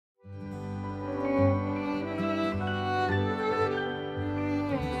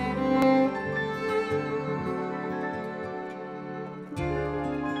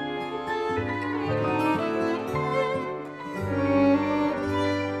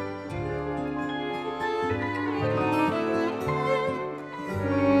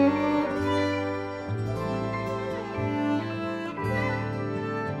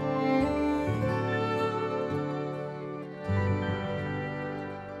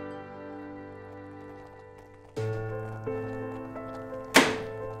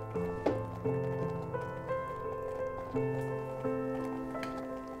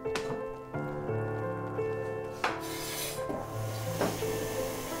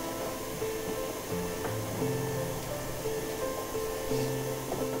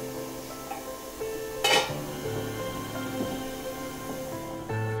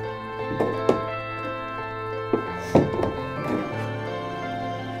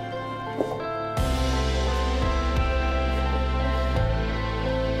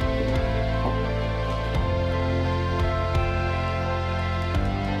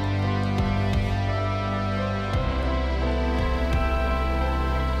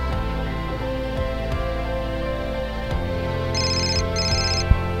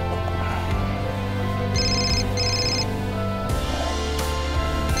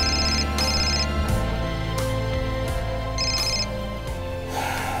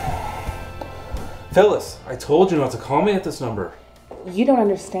Phyllis, I told you not to call me at this number. You don't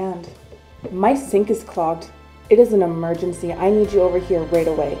understand. My sink is clogged. It is an emergency. I need you over here right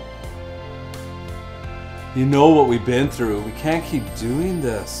away. You know what we've been through. We can't keep doing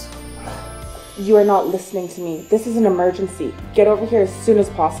this. You are not listening to me. This is an emergency. Get over here as soon as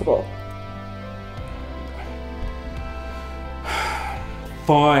possible.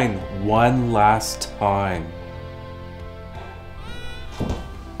 Fine, one last time.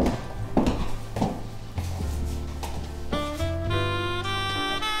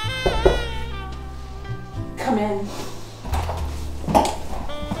 Come in.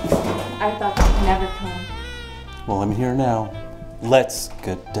 I thought you'd never come. Well, I'm here now. Let's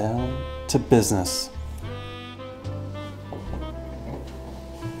get down to business.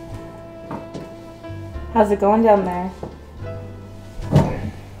 How's it going down there?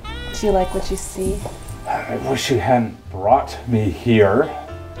 Do you like what you see? I wish you hadn't brought me here.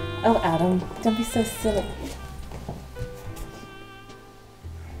 Oh, Adam, don't be so silly.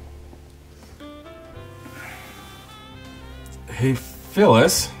 Hey,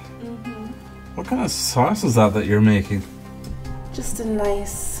 Phyllis. What kind of sauce is that you're making? Just a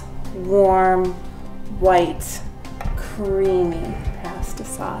nice, warm, white, creamy pasta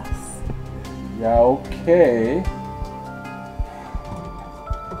sauce. Yeah, okay.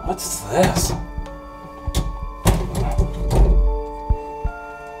 What's this?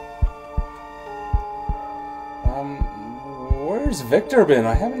 Where's Victor been?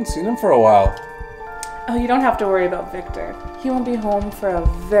 I haven't seen him for a while. Oh, you don't have to worry about Victor. He won't be home for a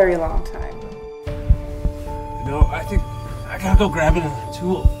very long time. You know, I think I gotta go grab another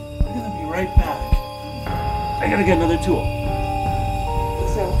tool. I'm gonna be right back. I gotta get another tool.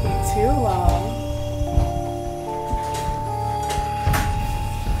 Don't be too long.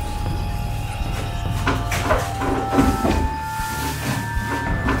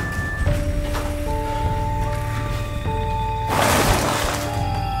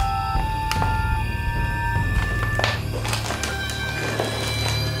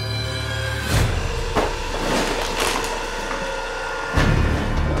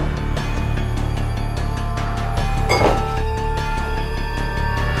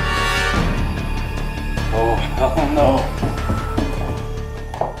 Oh no.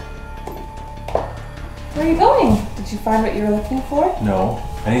 Where are you going? Did you find what you were looking for? No,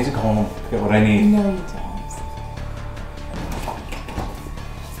 I need to go home, get what I need. No, you don't.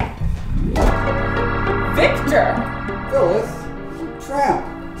 Victor! Phyllis,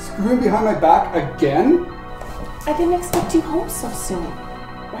 tramp, screwing behind my back again? I didn't expect you home so soon.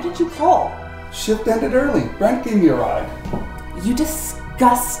 Why did you call? Shift ended early. Brent gave me a ride. You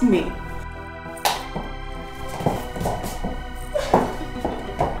disgust me.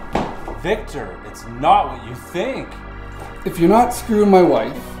 Victor, it's not what you think. If you're not screwing my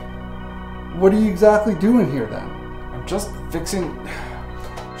wife, what are you exactly doing here then? I'm just fixing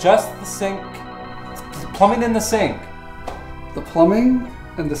just the sink. Plumbing in the sink. The plumbing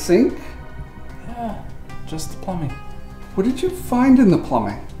and the sink? Yeah, just the plumbing. What did you find in the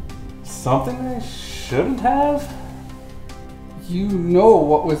plumbing? Something I shouldn't have? You know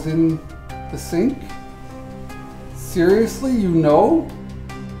what was in the sink? Seriously, you know?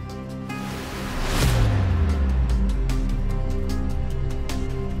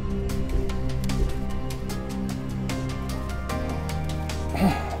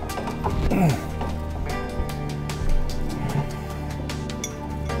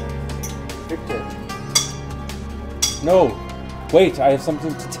 Victor. No, wait, I have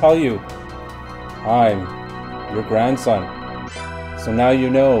something to tell you. I'm your grandson. So now you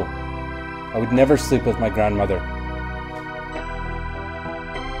know. I would never sleep with my grandmother.